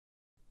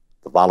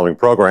The following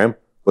program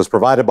was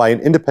provided by an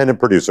independent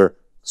producer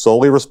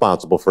solely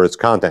responsible for its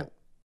content.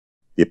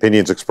 The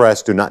opinions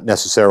expressed do not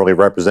necessarily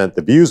represent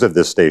the views of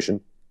this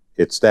station,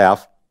 its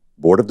staff,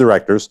 board of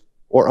directors,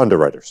 or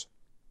underwriters.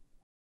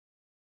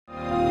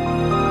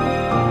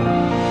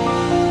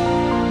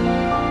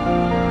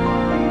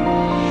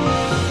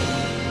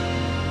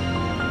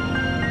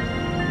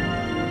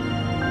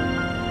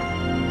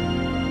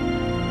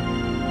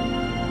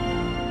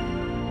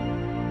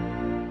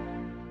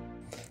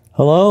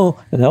 Hello,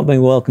 and help me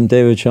welcome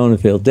David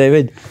Schoneman.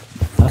 David,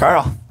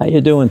 Carl, how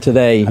you doing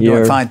today? I'm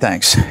doing fine,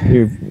 thanks.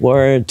 You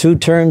were 2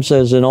 terms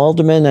as an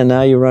alderman, and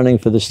now you're running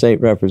for the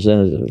state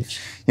representatives.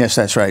 Yes,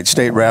 that's right.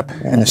 State rep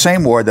in the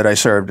same ward that I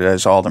served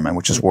as alderman,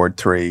 which is Ward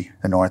 3,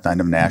 the north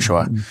end of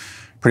Nashua,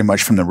 pretty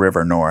much from the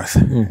river north.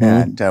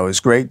 And it was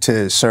great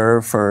to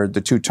serve for the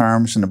 2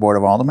 terms in the Board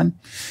of Aldermen,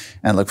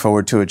 and look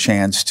forward to a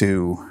chance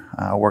to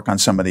work on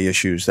some of the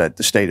issues that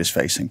the state is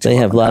facing. They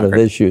have a lot of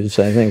issues,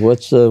 I think.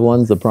 What's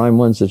the prime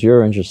ones that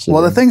you're interested in?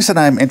 Well, the things that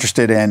I'm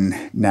interested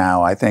in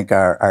now, I think,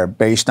 are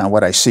based on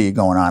what I see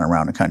going on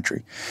around the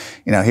country.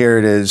 You know, here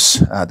it is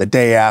the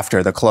day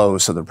after the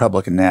close of the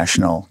Republican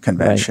National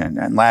Convention.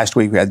 Right. And last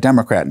week we had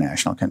Democrat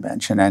National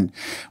Convention. And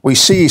we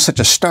see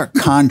such a stark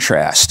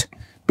contrast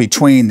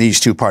between these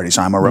 2 parties.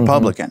 I'm a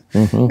Republican,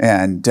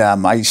 and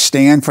I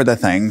stand for the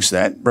things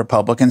that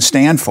Republicans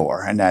stand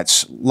for, and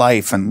that's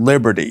life and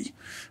liberty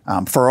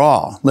for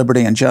all,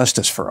 liberty and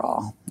justice for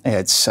all.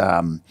 It's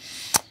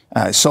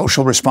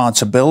social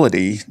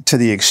responsibility to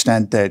the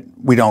extent that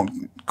we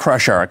don't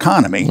crush our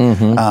economy,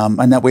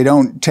 and that we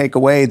don't take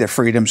away the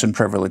freedoms and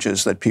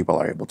privileges that people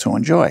are able to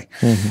enjoy.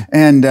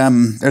 And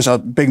there's a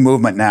big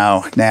movement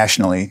now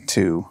nationally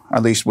to, or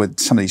at least with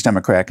some of these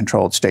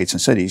Democrat-controlled states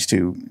and cities,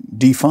 to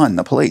defund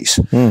the police.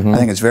 I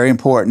think it's very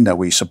important that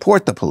we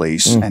support the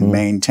police and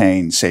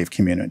maintain safe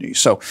communities.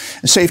 So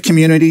safe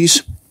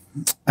communities,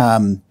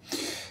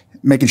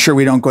 making sure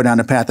we don't go down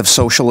the path of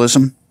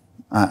socialism,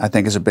 I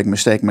think is a big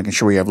mistake, making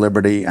sure we have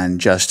liberty and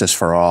justice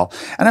for all.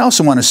 And I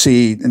also want to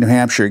see New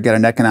Hampshire get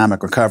an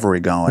economic recovery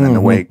going in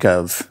the wake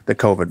of the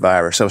COVID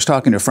virus. I was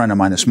talking to a friend of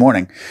mine this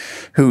morning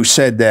who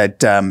said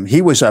that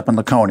he was up in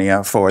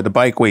Laconia for the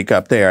bike week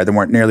up there. There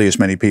weren't nearly as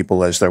many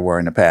people as there were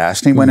in the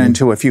past. He went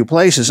into a few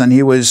places and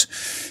he was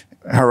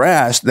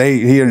harassed,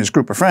 he and his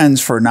group of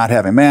friends, for not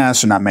having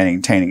masks or not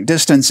maintaining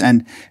distance.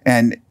 And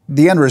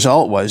the end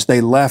result was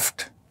they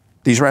left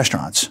these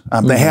restaurants.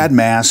 They had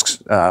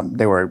masks.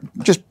 They were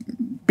just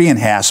being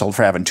hassled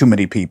for having too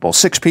many people.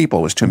 6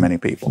 people was too many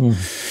people.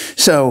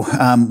 So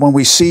when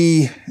we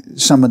see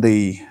some of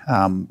the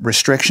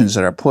restrictions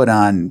that are put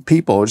on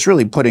people, it's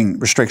really putting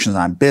restrictions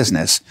on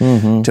business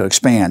to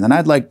expand. And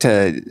I'd like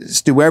to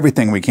do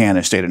everything we can in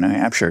the state of New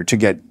Hampshire to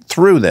get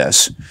through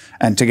this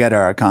and to get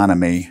our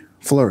economy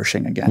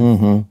flourishing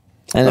again.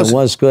 And it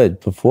was good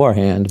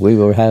beforehand. We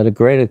had a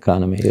great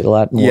economy, a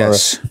lot more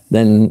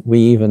than we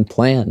even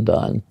planned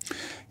on.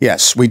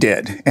 Yes, we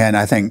did, and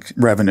I think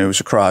revenues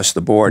across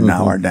the board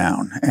now are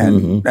down,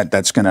 and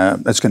that's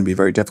gonna be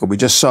very difficult. We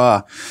just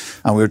saw,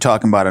 we were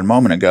talking about it a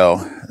moment ago,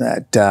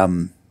 that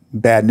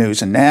bad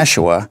news in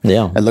Nashua.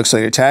 It looks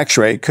like the tax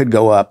rate could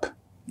go up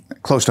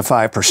close to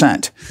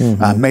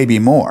 5%, maybe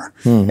more.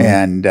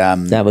 And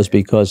that was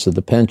because of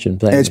the pension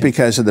plan. It's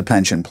because of the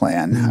pension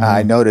plan.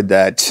 I noted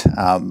that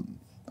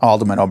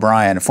Alderman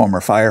O'Brien, a former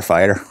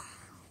firefighter,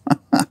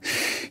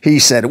 he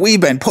said, "We've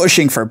been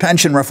pushing for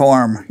pension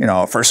reform,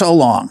 for so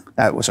long."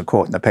 That was a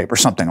quote in the paper,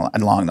 something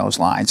along those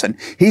lines. And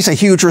he's a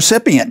huge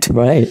recipient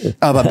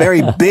of a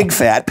very big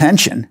fat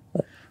pension.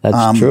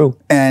 That's true.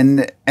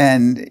 And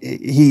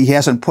he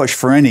hasn't pushed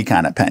for any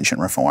kind of pension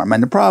reform.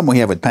 And the problem we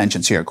have with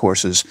pensions here, of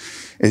course, is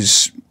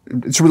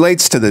it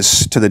relates to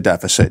the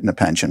deficit in the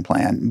pension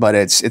plan, but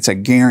it's a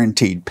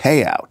guaranteed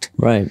payout.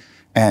 Right.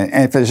 And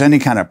if there's any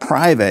kind of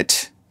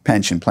private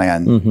pension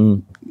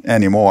plan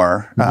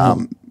anymore,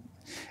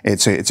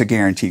 it's a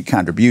guaranteed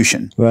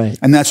contribution. Right.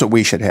 And that's what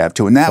we should have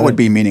too. And that would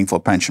be meaningful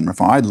pension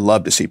reform. I'd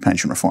love to see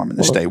pension reform in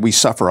the state. We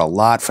suffer a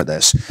lot for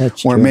this.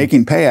 We're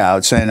making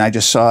payouts, and I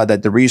just saw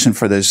that the reason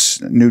for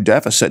this new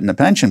deficit in the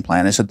pension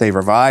plan is that they've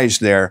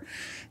revised their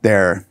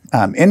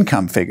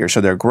income figures, so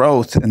their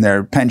growth and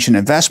their pension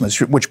investments,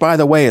 which, by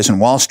the way, is in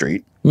Wall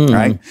Street,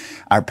 right?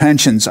 Our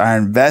pensions are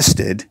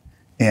invested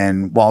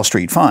in Wall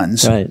Street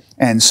funds. Right.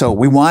 And so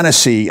we want to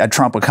see a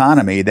Trump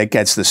economy that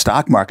gets the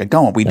stock market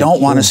going. We don't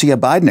want to see a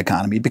Biden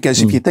economy,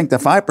 because if you think the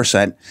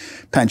 5%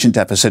 pension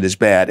deficit is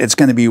bad, it's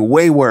going to be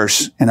way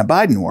worse in a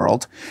Biden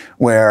world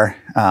where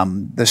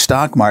the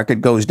stock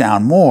market goes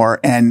down more.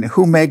 And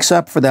who makes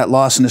up for that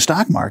loss in the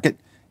stock market?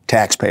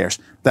 Taxpayers.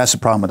 That's the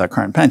problem with our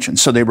current pension.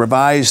 So they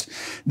revised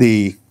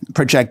the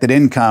projected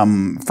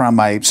income from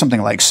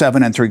something like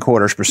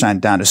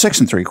 7.75% down to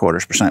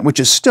 6.75%,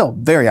 which is still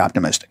very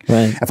optimistic.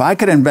 Right. If I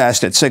could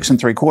invest at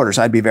 6.75%,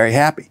 I'd be very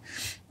happy.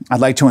 I'd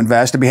like to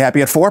invest to be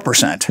happy at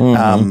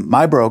 4%.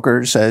 My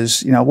broker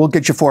says, we'll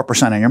get you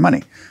 4% on your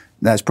money.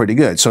 That's pretty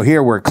good. So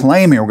here we're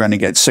claiming we're going to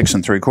get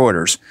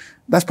 6.75%.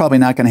 That's probably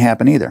not going to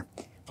happen either.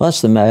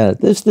 Plus,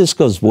 this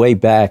goes way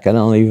back. I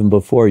don't know, even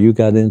before you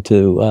got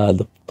into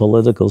the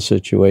political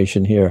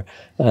situation here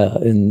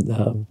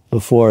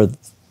before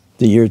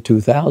the year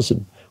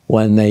 2000,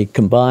 when they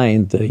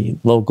combined the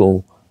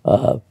local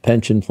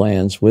pension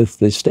plans with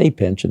the state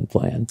pension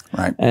plan.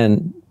 Right.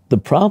 And the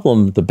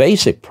problem, the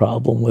basic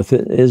problem with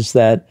it, is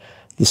that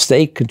the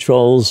state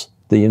controls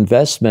the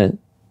investment,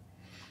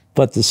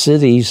 but the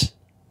cities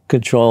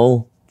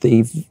control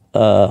the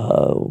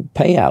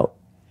payout.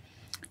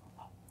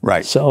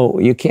 Right. So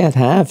you can't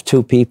have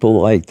two people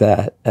like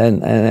that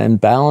and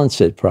balance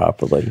it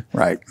properly.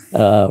 Right.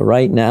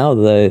 Right now,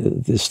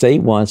 the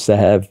state wants to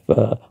have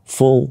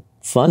full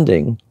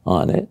funding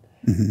on it,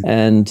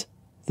 and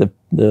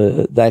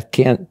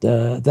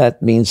that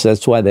means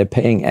that's why they're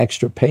paying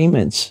extra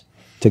payments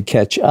to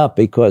catch up,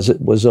 because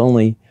it was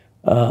only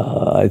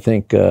I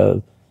think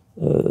 70%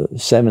 or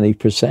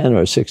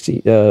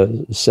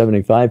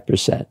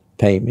 75%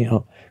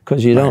 payment.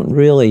 Because you don't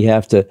really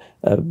have to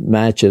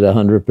match it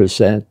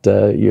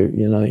 100%.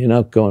 You're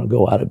not going to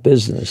go out of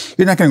business.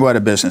 You're not going to go out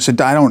of business.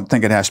 I don't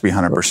think it has to be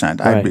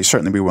 100%. I'd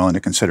certainly be willing to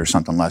consider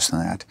something less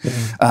than that.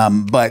 Yeah.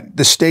 But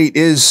the state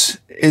is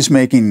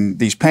making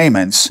these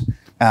payments.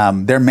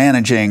 They're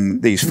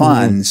managing these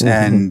funds,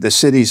 and the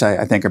cities,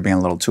 I think, are being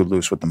a little too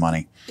loose with the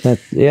money.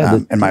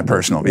 In my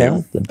personal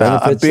view,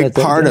 a big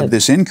part of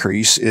this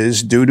increase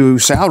is due to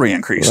salary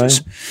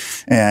increases,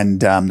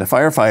 and the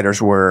firefighters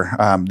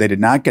they did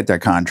not get their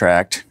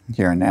contract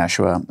here in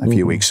Nashua a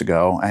few weeks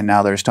ago, and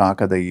now there's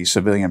talk of the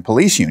civilian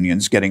police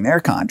unions getting their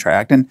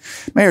contract. And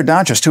Mayor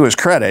Donchis, to his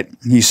credit,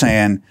 he's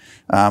saying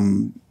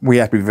we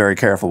have to be very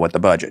careful with the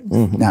budget.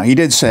 Now, he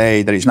did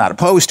say that he's not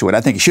opposed to it.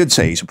 I think he should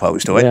say he's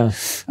opposed to it. Yeah.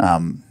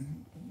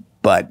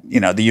 But,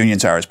 the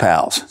unions are his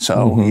pals.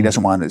 So he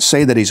doesn't want to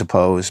say that he's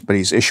opposed, but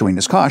he's issuing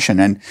this caution.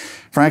 And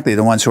frankly,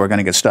 the ones who are going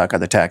to get stuck are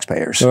the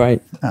taxpayers.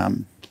 Right.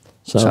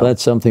 So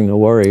that's something to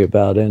worry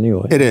about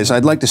anyway. It is.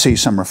 I'd like to see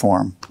some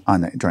reform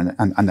on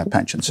that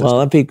pension system. Well,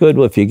 that'd be good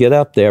if you get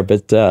up there.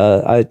 But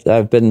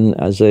I've been,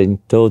 as I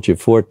told you,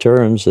 4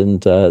 terms,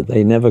 and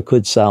they never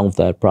could solve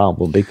that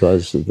problem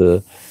because of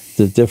the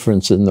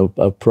difference in the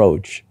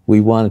approach. We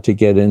wanted to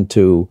get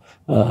into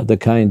the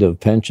kind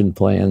of pension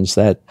plans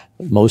that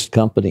most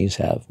companies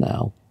have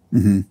now,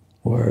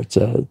 where it's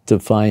a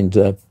defined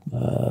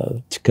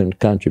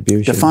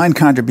contribution. Defined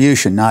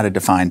contribution, not a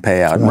defined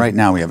payout. And right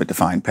now we have a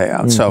defined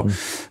payout. So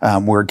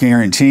we're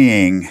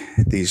guaranteeing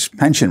these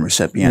pension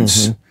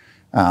recipients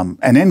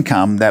an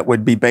income that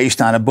would be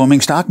based on a booming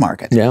stock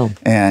market. Yeah.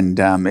 And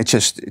it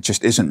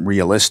just isn't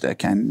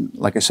realistic. And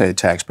like I say, the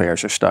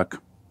taxpayers are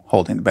stuck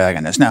holding the bag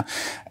on this. Now,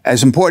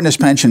 as important as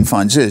pension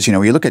funds is,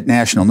 you look at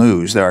national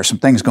news, there are some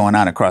things going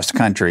on across the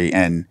country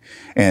and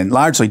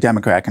largely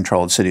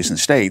Democrat-controlled cities and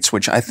states,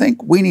 which I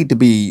think we need to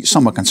be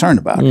somewhat concerned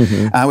about.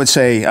 I would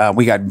say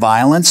we got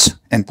violence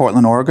in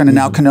Portland, Oregon, and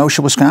now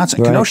Kenosha,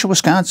 Wisconsin. Right. Kenosha,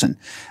 Wisconsin,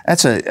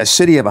 that's a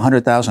city of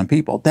 100,000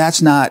 people.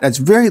 That's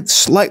very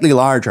slightly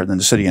larger than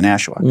the city of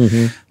Nashua.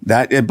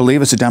 That, I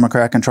believe, is a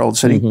Democrat-controlled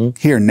city.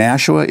 Here,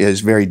 Nashua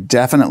is very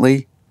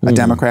definitely a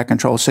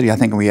Democrat-controlled city. I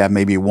think we have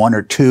maybe 1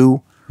 or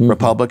 2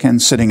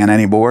 Republicans sitting on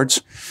any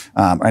boards,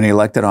 any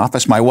elected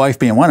office. My wife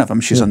being one of them,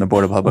 she's on the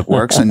Board of Public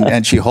Works,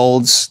 and she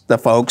holds the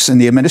folks in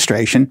the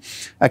administration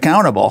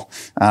accountable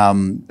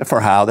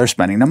for how they're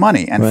spending the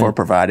money and for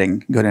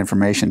providing good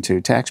information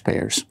to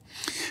taxpayers.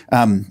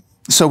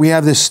 So we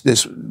have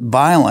this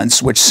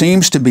violence, which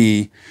seems to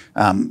be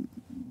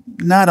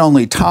not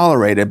only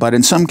tolerated, but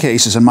in some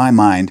cases, in my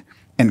mind,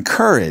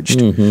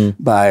 encouraged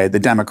by the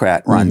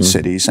Democrat-run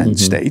cities and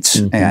states,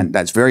 and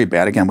that's very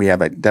bad. Again, we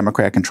have a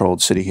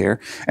Democrat-controlled city here,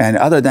 and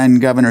other than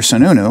Governor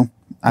Sununu,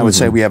 I would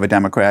say we have a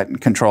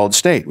Democrat-controlled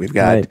state. We've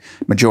got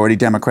majority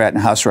Democrat in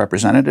the House of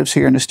Representatives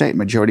here in the state,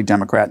 majority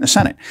Democrat in the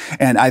Senate,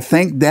 and I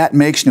think that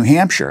makes New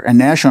Hampshire, and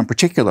Nashua in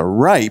particular,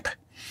 ripe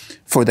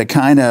for the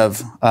kind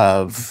of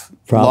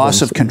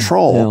loss of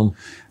control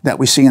that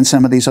we see in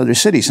some of these other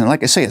cities. And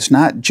like I say, it's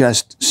not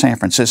just San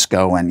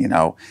Francisco and,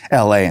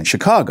 L.A. and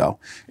Chicago.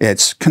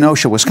 It's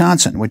Kenosha,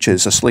 Wisconsin, which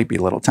is a sleepy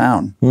little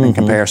town in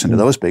comparison to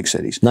those big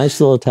cities.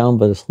 Nice little town,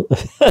 but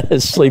a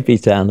sleepy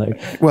town there.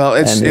 Well,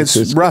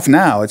 it's rough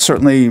now. It's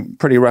certainly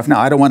pretty rough now.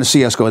 I don't want to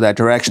see us go that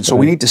direction. So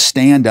we need to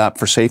stand up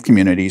for safe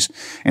communities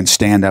and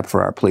stand up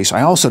for our police.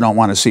 I also don't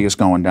want to see us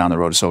going down the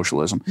road of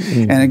socialism.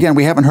 And again,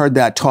 we haven't heard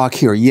that talk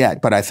here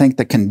yet, but I think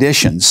the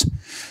conditions,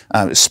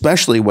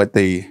 especially with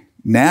the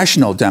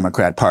National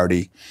Democrat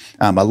Party,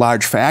 a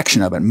large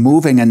faction of it,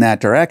 moving in that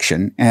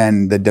direction,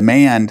 and the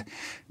demand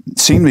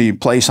seemed to be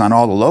placed on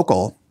all the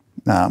local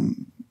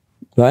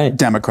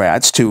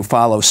Democrats to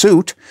follow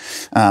suit.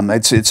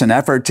 It's an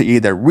effort to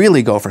either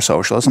really go for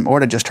socialism or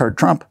to just hurt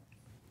Trump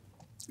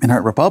and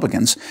hurt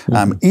Republicans.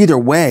 Either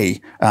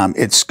way,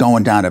 it's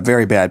going down a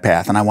very bad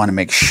path, and I want to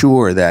make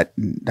sure that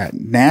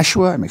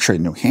Nashua, make sure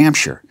that New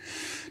Hampshire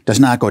does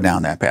not go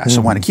down that path.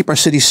 So I want to keep our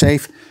cities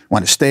safe,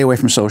 want to stay away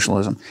from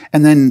socialism.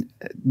 And then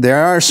there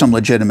are some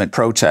legitimate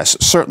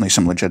protests, certainly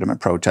some legitimate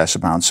protests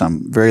about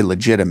some very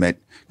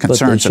legitimate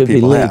concerns that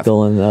people have. But they should be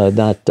legal and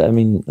not,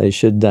 they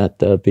should not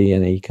be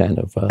any kind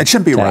of it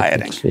shouldn't be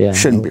tactics. Rioting. It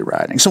shouldn't be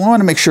rioting. So we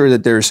want to make sure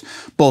that there's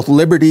both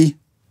liberty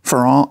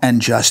for all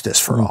and justice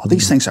for all.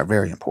 These things are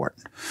very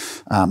important.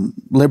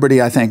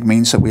 Liberty, I think,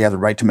 means that we have the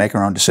right to make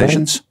our own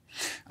decisions.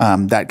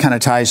 That kind of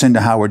ties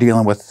into how we're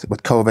dealing with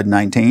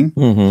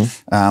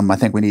COVID-19. I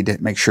think we need to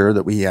make sure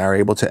that we are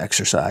able to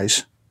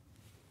exercise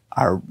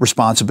our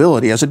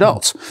responsibility as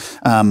adults.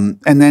 And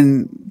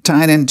then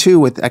tying in too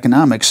with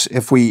economics,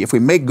 if we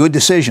make good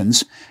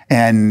decisions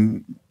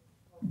and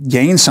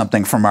gain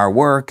something from our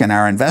work and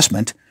our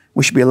investment,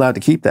 we should be allowed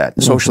to keep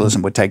that.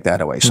 Socialism would take that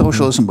away.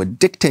 Socialism would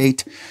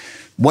dictate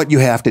what you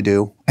have to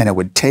do, and it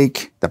would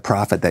take the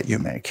profit that you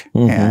make.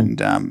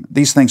 And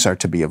these things are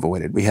to be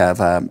avoided. We have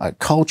a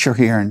culture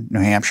here in New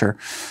Hampshire,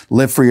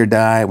 live free or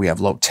die. We have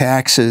low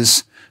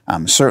taxes,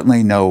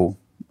 certainly no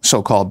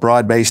so-called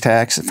broad-based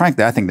tax.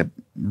 Frankly, I think the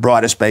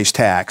broadest based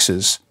tax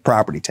is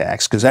property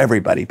tax because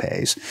everybody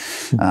pays.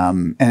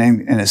 And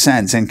in a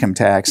sense, income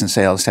tax and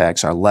sales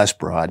tax are less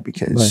broad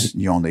because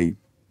you only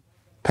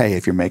pay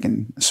if you're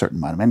making a certain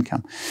amount of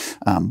income.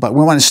 But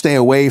we want to stay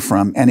away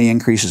from any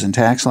increases in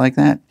tax like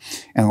that,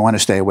 and we want to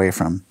stay away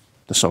from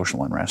the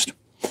social unrest.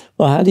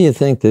 Well, how do you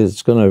think that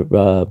it's going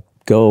to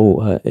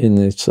go in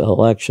this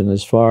election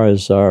as far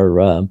as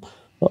our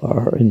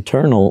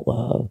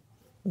internal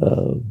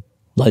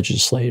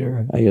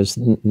legislator? I guess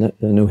the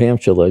New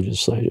Hampshire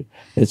legislature.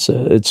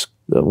 It's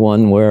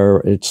one where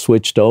it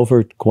switched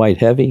over quite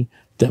heavy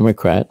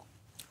Democrat.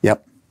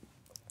 Yep.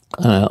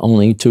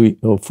 Only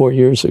 4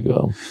 years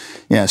ago.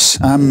 Yes.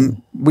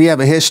 We have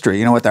a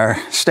history, with our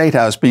state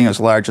house being as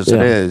large as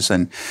it is,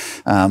 and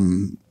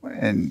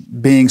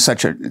being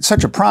such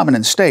a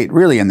prominent state,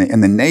 really in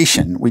the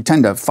nation. We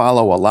tend to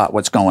follow a lot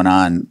what's going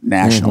on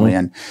nationally,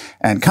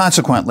 and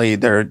consequently,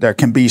 there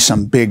can be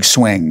some big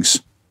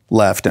swings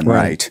left and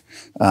right.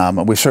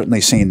 We've certainly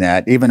seen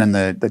that even in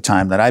the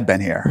time that I've been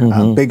here,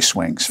 big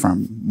swings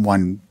from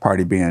one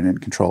party being in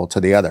control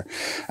to the other.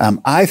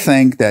 I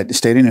think that the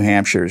state of New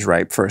Hampshire is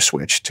ripe for a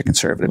switch to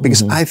conservative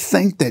because I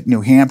think that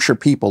New Hampshire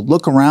people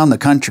look around the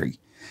country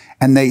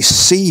and they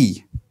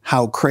see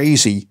how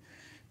crazy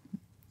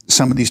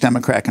some of these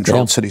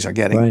Democrat-controlled cities are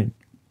getting.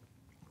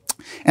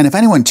 And if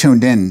anyone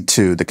tuned in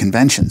to the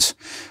conventions,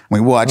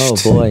 we've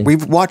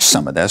watched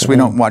some of this. We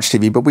don't watch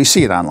TV, but we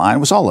see it online. It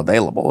was all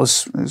available.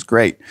 It was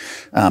great.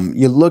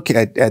 You look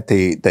at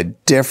the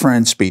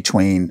difference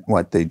between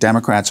what the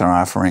Democrats are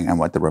offering and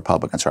what the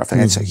Republicans are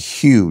offering. It's a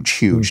huge,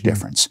 huge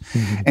difference.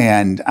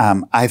 And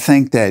I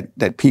think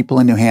that people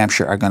in New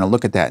Hampshire are going to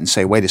look at that and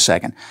say, wait a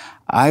second,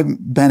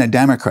 I've been a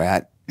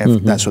Democrat,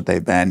 if that's what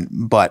they've been,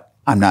 but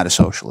I'm not a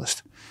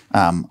socialist.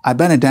 I've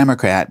been a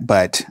Democrat,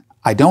 but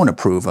I don't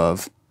approve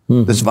of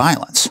this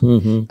violence.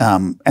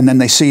 And then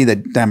they see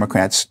that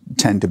Democrats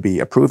tend to be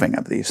approving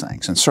of these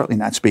things and certainly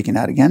not speaking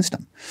out against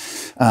them.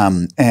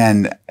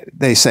 And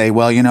they say,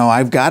 well,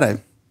 I've got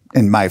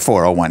in my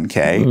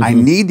 401k, I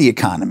need the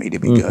economy to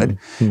be good.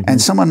 And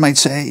someone might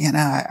say,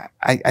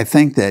 I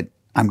think that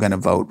I'm going to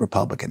vote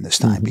Republican this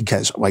time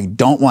because I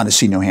don't want to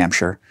see New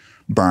Hampshire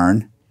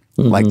burn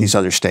like these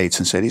other states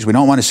and cities. We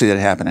don't want to see that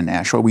happen in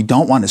Nashua. We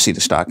don't want to see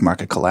the stock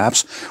market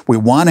collapse. We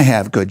want to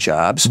have good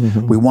jobs.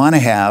 We want to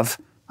have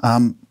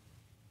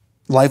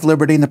life,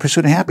 liberty, and the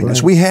pursuit of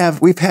happiness. We've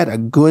had a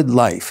good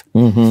life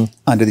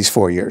under these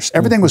 4 years.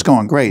 Everything was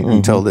going great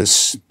until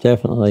this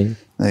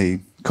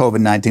the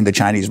COVID-19, the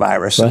Chinese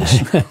virus.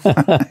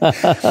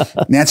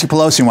 Nancy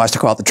Pelosi wants to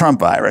call it the Trump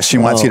virus. She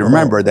wants you to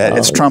remember that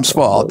it's Trump's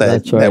fault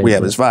that we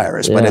have this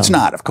virus, but it's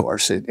not, of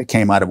course. It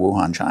came out of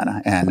Wuhan,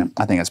 China, and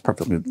I think it's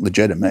perfectly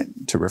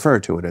legitimate to refer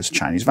to it as a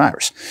Chinese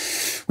virus.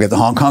 We have the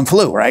Hong Kong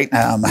flu, right?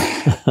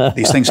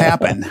 These things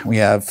happen. We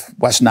have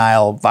West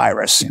Nile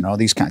virus,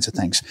 these kinds of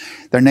things.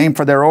 They're named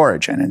for their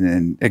origin,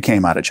 and it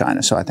came out of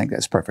China, so I think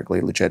that's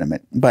perfectly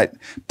legitimate. But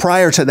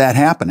prior to that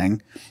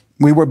happening,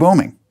 we were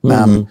booming.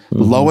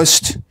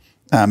 Lowest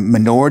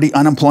minority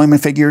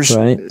unemployment figures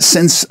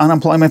since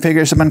unemployment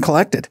figures have been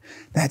collected.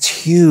 That's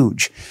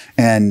huge.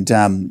 And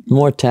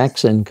more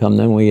tax income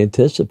than we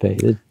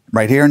anticipated.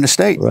 Right here in the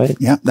state. Right.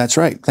 Yeah, that's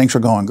right. Things are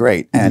going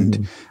great.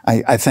 And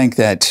I think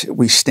that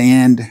we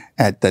stand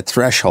at the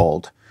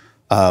threshold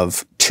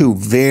of two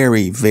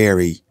very,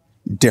 very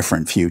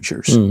different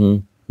futures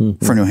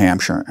for New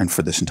Hampshire and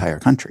for this entire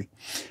country.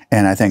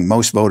 And I think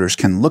most voters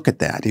can look at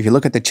that. If you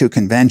look at the two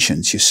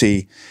conventions, you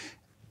see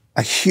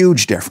a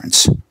huge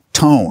difference.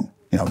 Tone,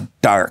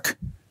 dark,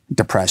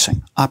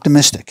 depressing,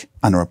 optimistic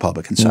on the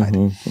Republican side.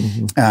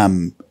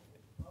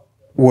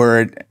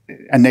 We're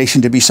a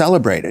nation to be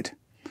celebrated,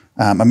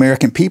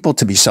 American people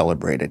to be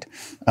celebrated,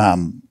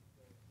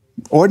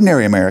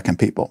 ordinary American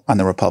people on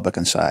the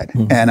Republican side,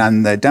 and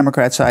on the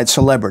Democrat side,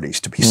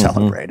 celebrities to be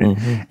celebrated,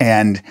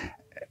 and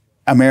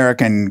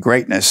American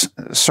greatness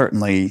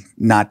certainly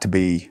not to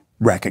be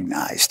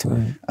recognized.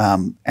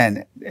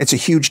 And it's a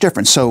huge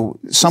difference. So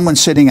someone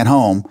sitting at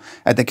home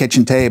at the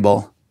kitchen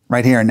table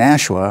right here in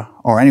Nashua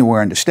or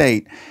anywhere in the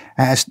state,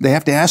 they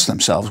have to ask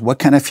themselves, what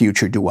kind of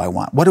future do I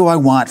want? What do I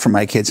want for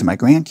my kids and my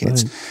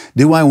grandkids?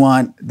 Do I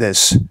want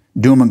this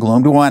doom and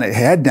gloom? Do I want to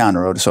head down the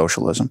road to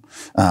socialism?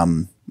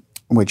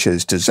 which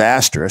is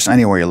disastrous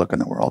anywhere you look in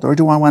the world, or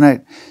do I want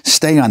to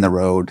stay on the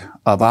road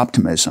of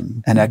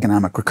optimism and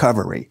economic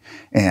recovery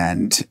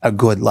and a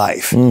good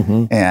life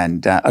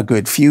and a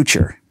good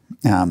future?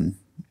 And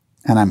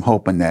I'm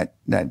hoping that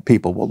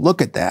people will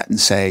look at that and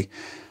say,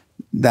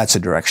 that's the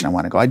direction I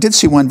want to go. I did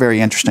see one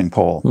very interesting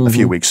poll a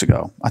few weeks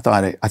ago. I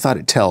thought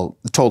it told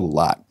a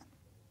lot.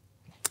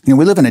 You know,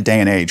 we live in a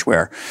day and age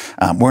where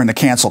we're in the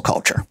cancel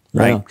culture,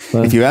 right?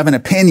 Yeah, if you have an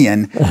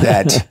opinion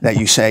that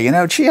you say, you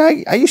know, gee,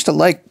 I used to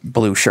like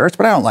blue shirts,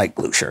 but I don't like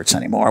blue shirts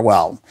anymore.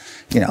 Well,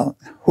 you know,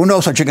 who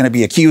knows what you're going to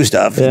be accused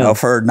of, you know,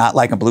 for not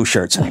liking blue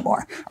shirts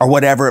anymore, or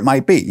whatever it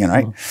might be, you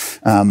know,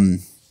 right?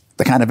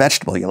 The kind of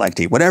vegetable you like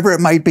to eat, whatever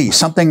it might be,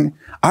 something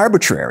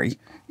arbitrary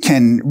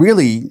can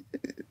really,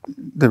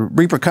 the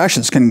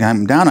repercussions can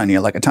come down on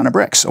you like a ton of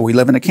bricks. So we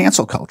live in a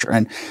cancel culture,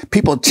 and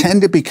people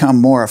tend to become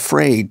more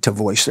afraid to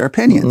voice their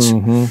opinions.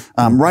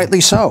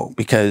 Rightly so,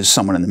 because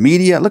someone in the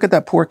media, look at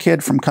that poor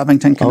kid from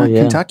Covington,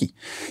 Kentucky.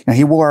 You know,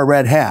 he wore a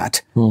red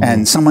hat,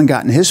 and someone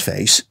got in his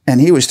face,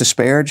 and he was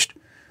disparaged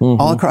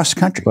all across the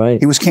country. Right.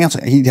 He was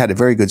canceled. He had a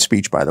very good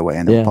speech, by the way,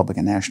 in the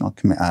Republican National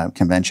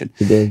Convention.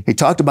 He did. He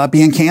talked about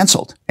being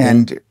canceled,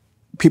 and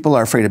people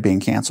are afraid of being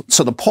canceled.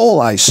 So the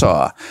poll I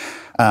saw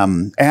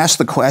asked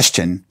the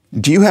question,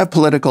 do you have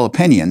political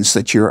opinions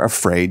that you're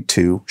afraid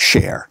to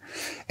share?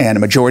 And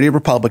a majority of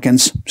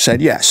Republicans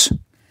said yes.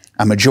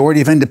 A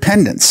majority of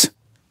independents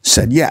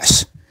said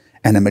yes.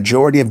 And a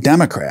majority of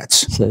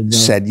Democrats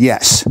said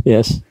yes.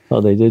 Yes.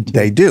 Oh, they did too.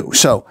 They do.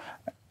 So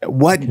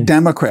what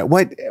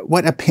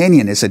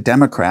opinion is a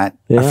Democrat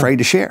afraid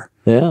to share?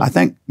 Yeah. I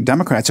think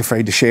Democrats are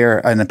afraid to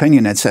share an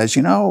opinion that says,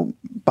 you know,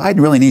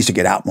 Biden really needs to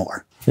get out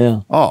more.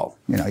 Yeah. Oh,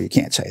 you know, you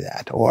can't say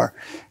that. Or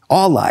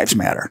all lives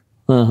matter.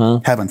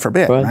 Heaven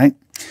forbid, right?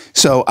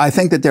 So I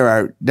think that there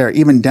are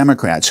even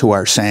Democrats who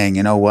are saying,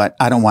 you know what,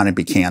 I don't want to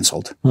be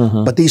canceled,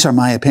 but these are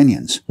my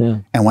opinions.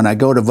 And when I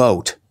go to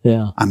vote,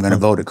 I'm going to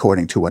vote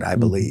according to what I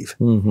believe.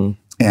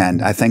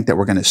 And I think that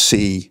we're going to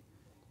see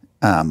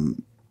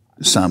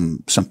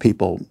some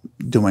people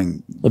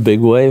doing a big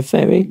wave,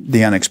 maybe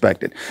the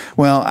unexpected.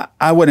 Well,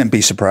 I wouldn't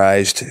be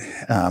surprised.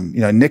 You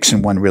know,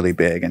 Nixon won really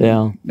big,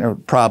 and there were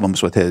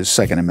problems with his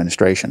second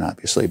administration,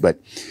 obviously. But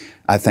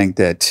I think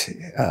that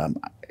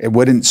it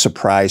wouldn't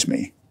surprise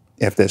me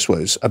if this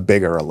was a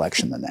bigger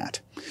election than that.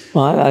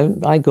 Well,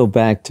 I go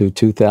back to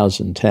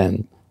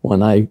 2010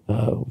 when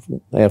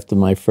after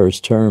my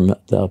first term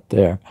up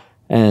there,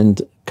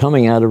 and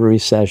coming out of a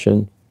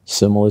recession,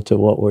 similar to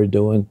what we're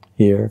doing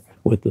here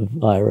with the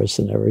virus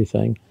and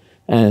everything,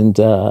 and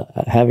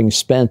having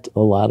spent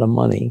a lot of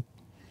money.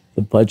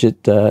 The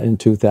budget in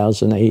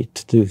 2008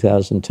 to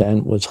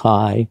 2010 was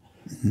high,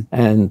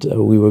 and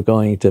we were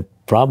going to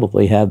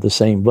probably have the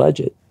same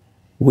budget.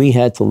 We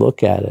had to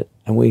look at it,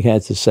 and we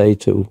had to say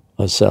to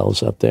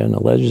ourselves up there in the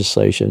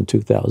legislation in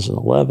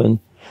 2011,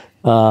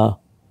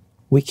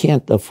 we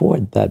can't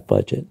afford that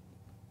budget.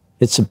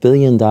 It's $1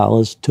 billion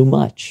too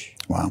much.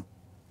 Wow,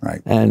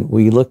 right. And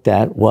we looked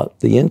at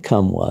what the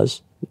income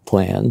was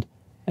planned,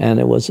 and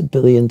it was $1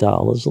 billion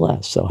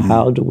less. So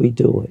how do we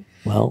do it?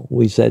 Well,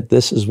 we said,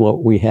 this is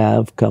what we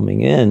have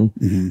coming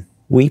in.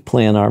 We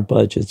plan our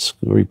budgets.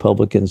 The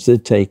Republicans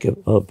did take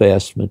a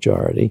vast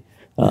majority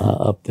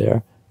up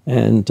there.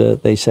 And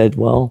they said,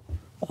 well,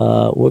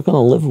 we're going to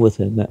live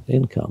within that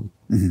income.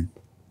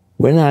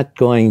 We're not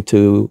going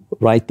to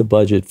write the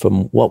budget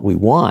from what we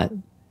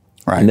want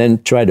and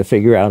then try to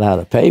figure out how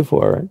to pay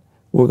for it.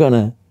 We're going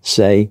to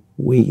say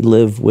we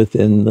live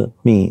within the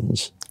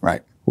means.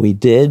 Right. We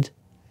did.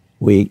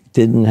 We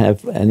didn't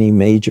have any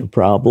major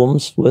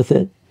problems with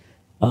it,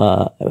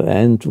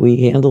 and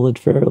we handled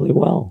it fairly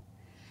well.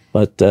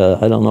 But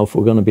I don't know if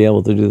we're going to be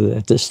able to do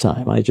that this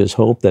time. I just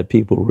hope that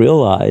people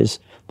realize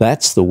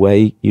that's the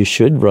way you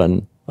should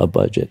run a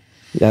budget.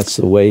 That's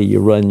the way you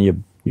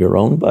run your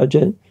own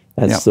budget.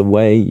 That's the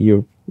way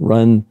you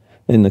run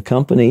in the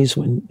companies.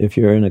 If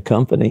you're in a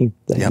company,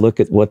 they look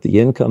at what the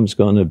income's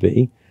going to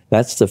be.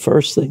 That's the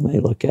first thing they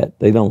look at.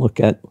 They don't look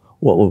at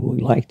what would we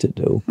like to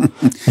do.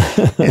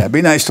 It'd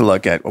be nice to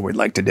look at what we'd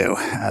like to do.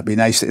 It'd be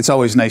nice. It's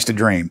always nice to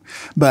dream,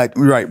 but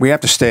we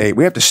have to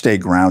stay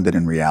grounded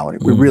in reality.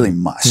 We really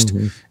must.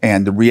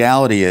 And the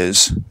reality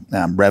is,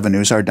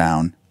 revenues are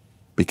down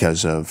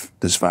because of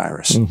this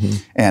virus.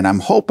 And I'm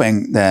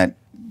hoping that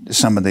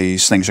some of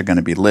these things are going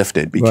to be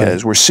lifted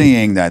because we're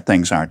seeing that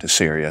things aren't as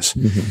serious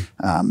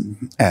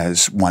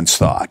as once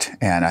thought.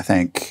 And I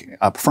think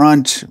up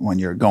front, when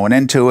you're going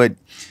into it,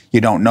 you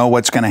don't know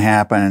what's going to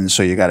happen,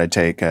 so you got to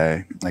take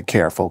a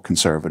careful,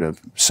 conservative,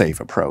 safe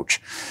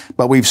approach.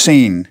 But we've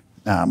seen,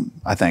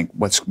 I think,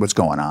 what's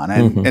going on,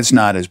 and it's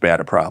not as bad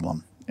a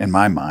problem in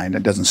my mind.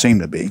 It doesn't seem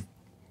to be.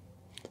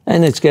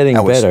 And it's getting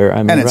better.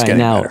 I mean, right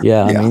now,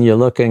 I mean, you're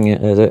looking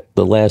at it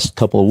the last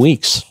couple of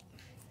weeks,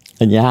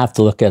 and you have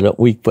to look at it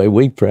week by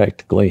week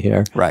practically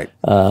here. Right.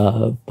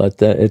 But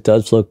it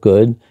does look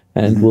good,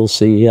 and we'll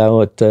see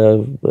how it,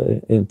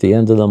 at the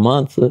end of the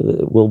month,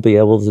 we'll be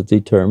able to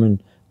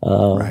determine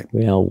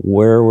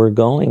where we're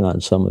going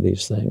on some of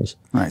these things.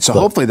 Right. So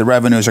hopefully the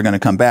revenues are going to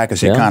come back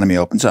as the economy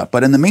opens up.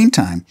 But in the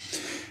meantime,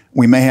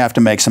 we may have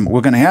to make some,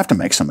 we're going to have to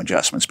make some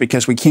adjustments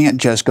because we can't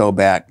just go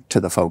back to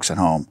the folks at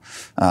home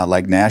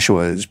like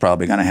Nashua is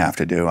probably going to have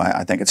to do.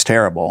 I think it's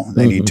terrible.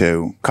 They need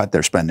to cut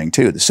their spending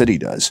too. The city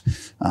does.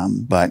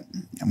 But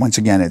once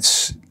again,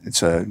 it's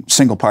a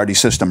single party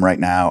system right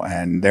now,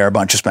 and they're a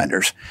bunch of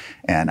spenders.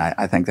 And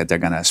I think that they're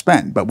going to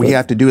spend. But we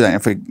have to do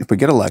that. If we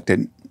get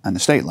elected on the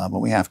state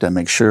level, we have to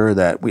make sure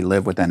that we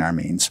live within our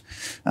means,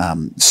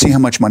 see how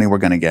much money we're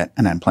going to get,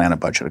 and then plan a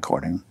budget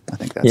accordingly. I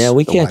think that's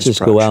we can't wise just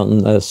approach. go out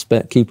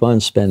and keep on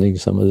spending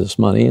some of this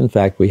money. In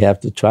fact, we have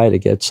to try to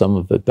get some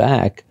of it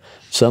back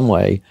some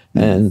way,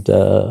 and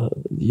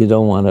you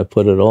don't want to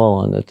put it all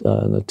on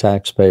the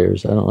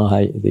taxpayers. I don't know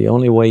how. The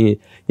only way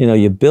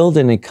you build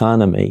an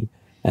economy,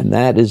 and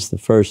that is the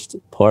first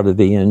part of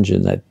the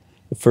engine, that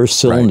the first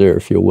cylinder,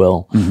 if you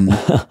will,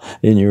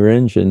 in your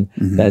engine,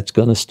 that's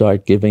going to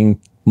start giving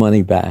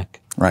money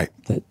back. Right.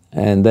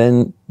 And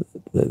then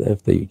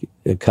if the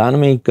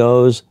economy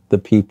goes, the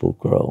people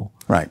grow.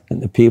 Right.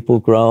 And the people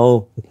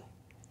grow,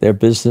 the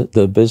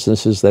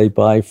businesses they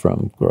buy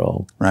from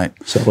grow. Right.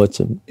 So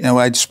it's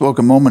I spoke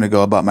a moment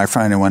ago about my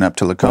friend who went up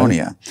to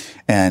Laconia,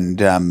 and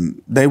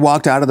they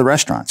walked out of the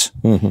restaurants.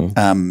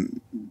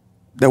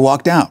 They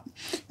walked out,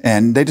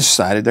 and they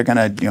decided they're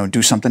going to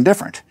do something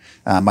different.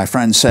 My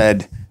friend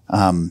said,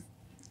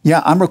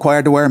 "Yeah, I'm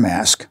required to wear a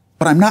mask,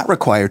 but I'm not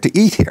required to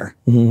eat here."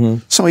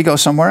 So he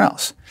goes somewhere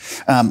else.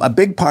 A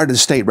big part of the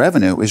state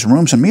revenue is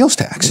rooms and meals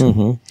tax.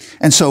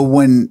 And so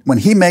when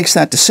he makes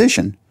that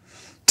decision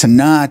to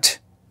not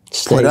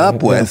put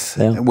up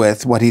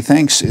with what he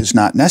thinks is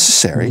not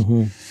necessary,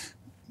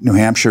 New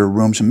Hampshire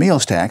rooms and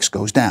meals tax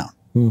goes down.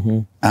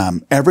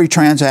 Every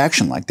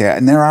transaction like that,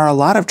 and there are a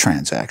lot of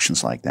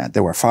transactions like that.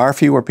 There were far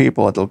fewer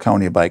people at the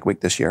Laconia Bike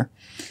Week this year,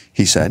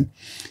 he said,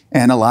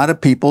 and a lot of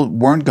people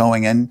weren't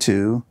going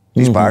into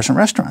these bars and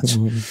restaurants.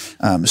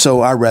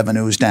 So our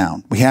revenue is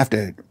down. We have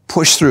to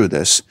push through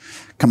this,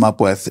 come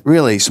up with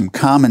really some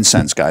common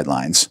sense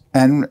guidelines.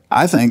 And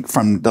I think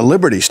from the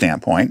liberty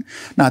standpoint,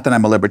 not that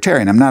I'm a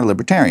libertarian, I'm not a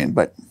libertarian,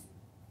 but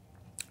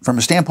from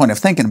a standpoint of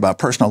thinking about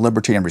personal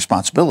liberty and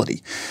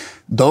responsibility,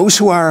 those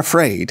who are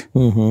afraid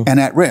and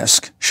at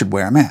risk should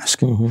wear a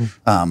mask.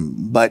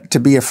 But to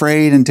be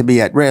afraid and to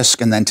be at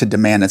risk and then to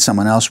demand that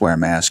someone else wear a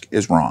mask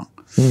is wrong.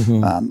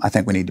 I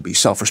think we need to be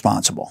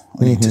self-responsible.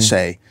 We need to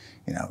say,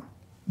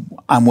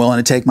 I'm willing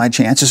to take my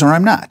chances or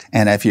I'm not.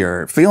 And if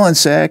you're feeling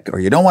sick or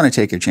you don't want to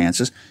take your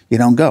chances, you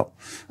don't go.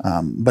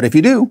 But if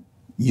you do,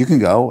 you can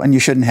go and you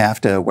shouldn't have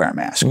to wear a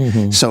mask.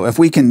 So if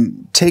we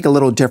can take a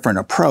little different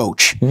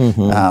approach,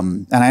 and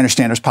I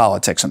understand there's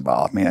politics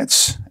involved. I mean,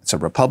 it's a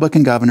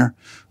Republican governor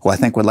who I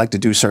think would like to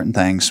do certain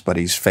things, but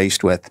he's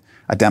faced with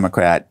a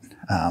Democrat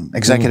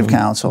executive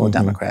council, a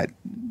Democrat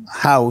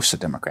House, a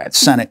Democrat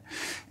Senate,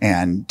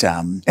 and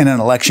in an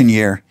election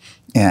year.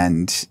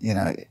 And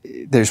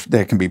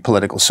there can be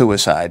political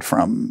suicide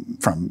from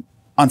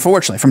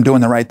unfortunately from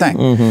doing the right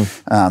thing.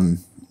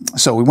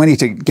 So we need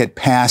to get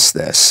past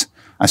this.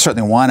 I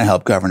certainly want to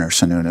help Governor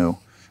Sununu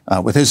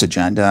with his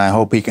agenda. I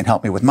hope he can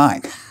help me with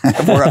mine.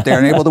 If we're up there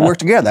and able to work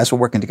together, that's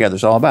what working together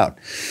is all about.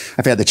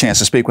 I've had the chance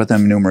to speak with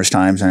him numerous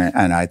times,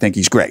 and I think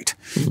he's great.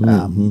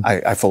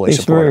 I fully support him. He's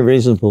a very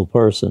reasonable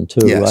person,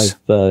 too. Yes.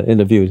 I've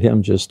interviewed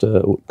him just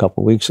a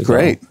couple of weeks ago.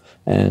 Great.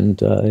 And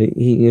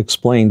he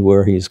explained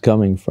where he's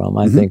coming from.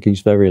 I think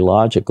he's very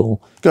logical.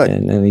 Good.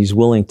 And he's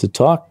willing to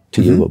talk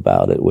to you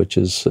about it, which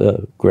is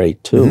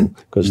great, too,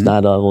 because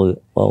not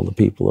all the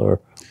people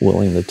are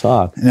willing to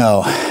talk.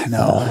 No.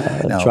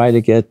 Try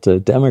to get a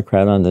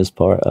Democrat on this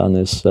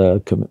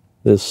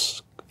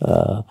this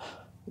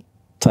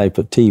type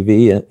of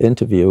TV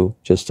interview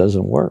just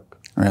doesn't work.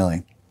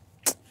 Really?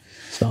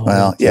 So,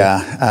 well,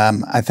 yeah.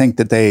 I think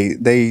that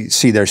they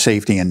see their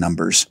safety in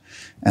numbers,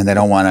 and they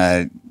don't want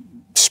to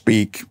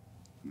speak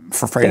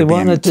for afraid of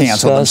being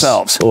canceled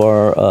themselves.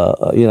 Or,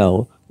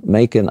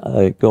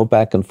 go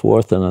back and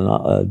forth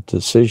on a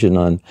decision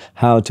on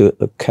how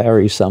to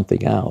carry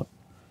something out.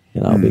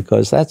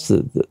 Because that's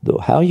the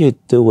how you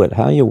do it,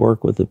 how you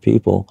work with the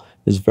people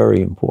is very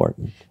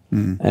important.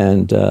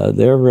 And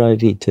they're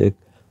ready to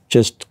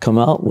just come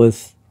out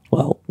with,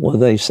 well, what do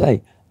they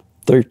say?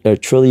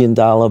 $1 trillion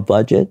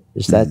budget?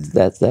 Is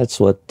that's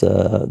what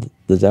the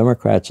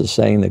Democrats are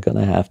saying they're going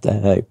to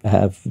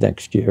have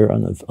next year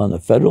on the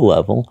federal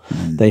level.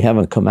 They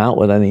haven't come out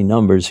with any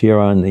numbers here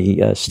on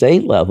the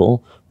state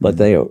level, but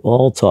they are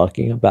all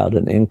talking about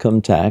an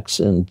income tax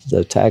and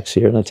the tax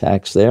here and a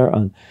tax there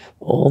on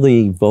all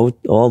the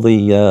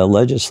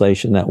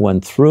legislation that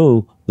went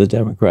through the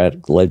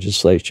Democratic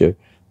legislature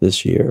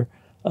this year.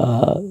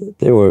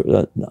 There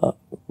were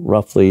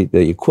roughly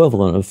the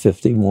equivalent of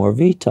 50 more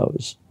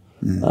vetoes.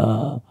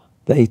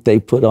 They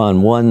put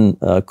on one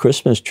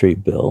Christmas tree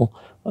bill,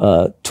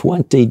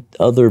 20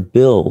 other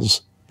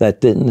bills that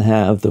didn't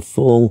have the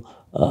full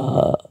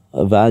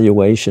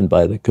evaluation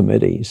by the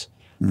committees.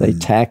 They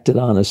tacked it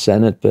on a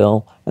Senate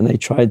bill, and they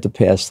tried to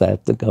pass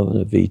that. The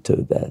governor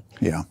vetoed that.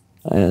 Yeah.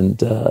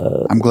 And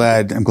I'm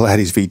glad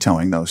he's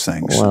vetoing those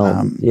things.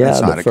 well, yeah,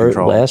 it's out of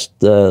control.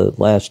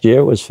 last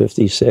year was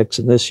 56,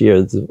 and this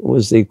year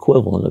was the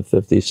equivalent of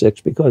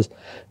 56 because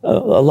a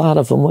lot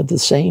of them were the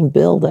same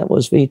bill that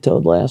was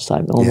vetoed last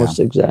time, almost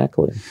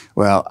exactly.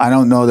 Well, I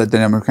don't know that the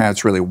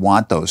Democrats really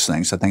want those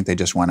things. I think they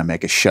just want to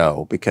make a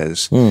show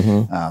because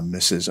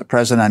this is a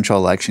presidential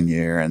election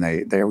year, and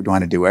they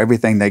want to do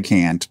everything they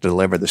can to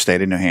deliver the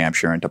state of New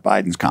Hampshire into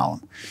Biden's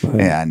column.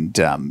 Right. And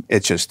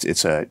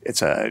it's a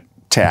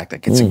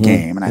tactic. It's a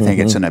game, and I think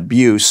it's an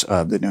abuse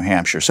of the New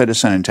Hampshire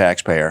citizen and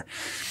taxpayer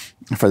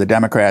for the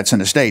Democrats in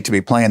the state to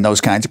be playing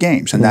those kinds of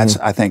games. And that's,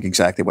 I think,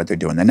 exactly what they're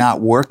doing. They're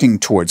not working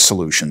towards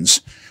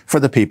solutions for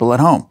the people at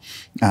home.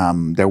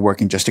 They're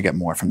working just to get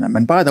more from them.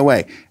 And by the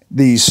way,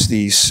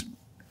 these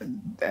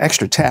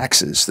extra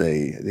taxes,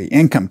 the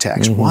income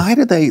tax, why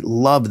do they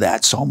love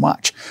that so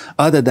much?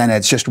 Other than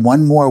it's just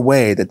one more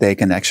way that they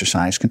can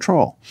exercise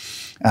control.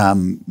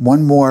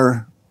 One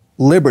more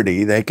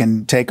liberty they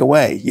can take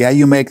away. Yeah,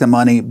 you make the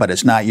money, but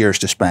it's not yours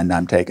to spend.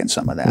 I'm taking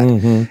some of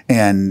that.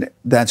 And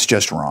that's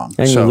just wrong.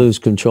 And you lose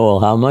control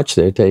how much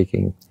they're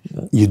taking.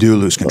 You do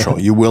lose control.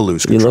 You will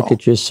lose control. You look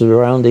at your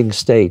surrounding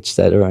states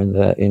that are on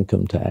the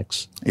income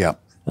tax. Yeah.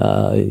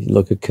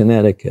 Look at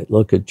Connecticut,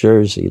 look at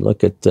Jersey,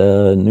 look at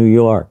New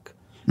York,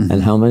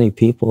 and how many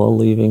people are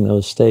leaving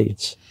those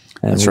states.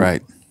 And that's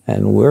right.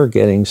 And we're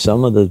getting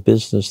some of the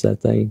business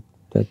that they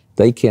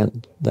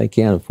can't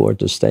afford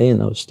to stay in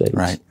those states.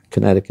 Right.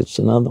 Connecticut's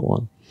another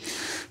one.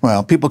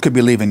 Well, people could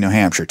be leaving New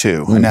Hampshire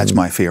too, and that's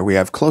my fear. We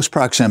have close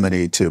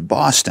proximity to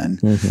Boston.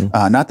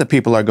 Not that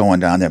people are going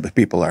down there, but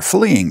people are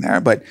fleeing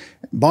there. But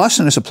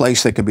Boston is a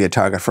place that could be a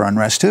target for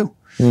unrest too.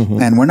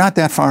 And we're not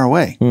that far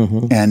away.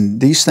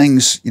 And these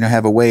things,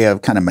 have a way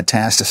of kind of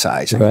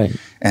metastasizing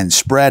and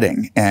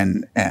spreading.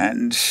 And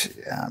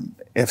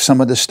if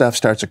some of this stuff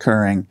starts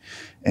occurring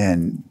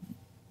in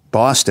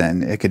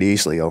Boston, it could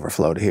easily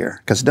overflow to here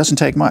because it doesn't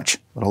take much.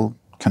 Little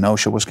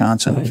Kenosha,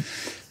 Wisconsin,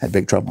 had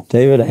big trouble.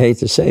 David, I hate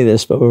to say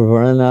this, but we're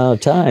running out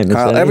of time.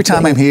 Carl, every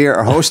time I'm here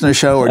or hosting a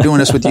show or doing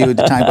this with you,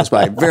 the time goes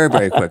by very,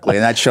 very quickly.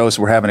 And that shows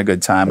we're having a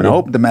good time. And I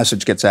hope the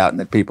message gets out and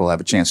that people have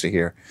a chance to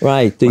hear.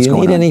 Right. Do you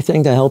need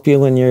anything to help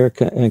you in your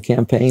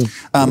campaign?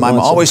 I'm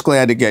always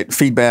glad to get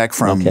feedback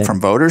from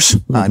voters.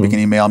 You can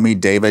email me,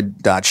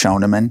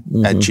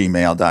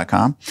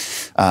 david.schoneman@gmail.com.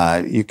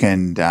 You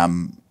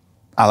can...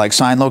 I like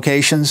sign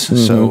locations,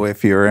 so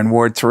if you're in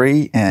Ward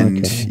 3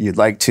 and you'd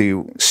like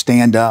to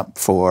stand up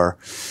for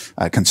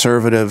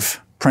conservative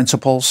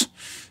principles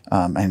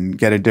and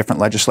get a different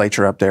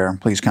legislature up there,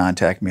 please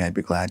contact me. I'd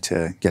be glad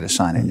to get a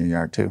sign in your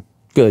yard too.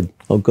 Good.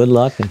 Well, good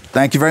luck.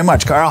 Thank you very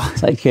much, Carl.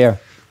 Take care.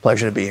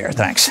 Pleasure to be here.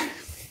 Thanks.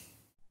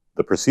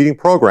 The preceding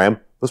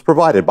program was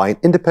provided by an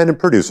independent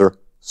producer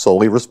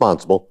solely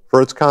responsible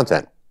for its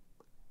content.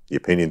 The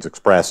opinions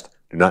expressed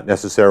do not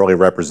necessarily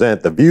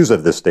represent the views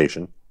of this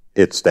station,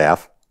 its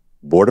staff,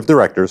 board of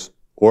directors,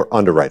 or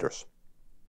underwriters.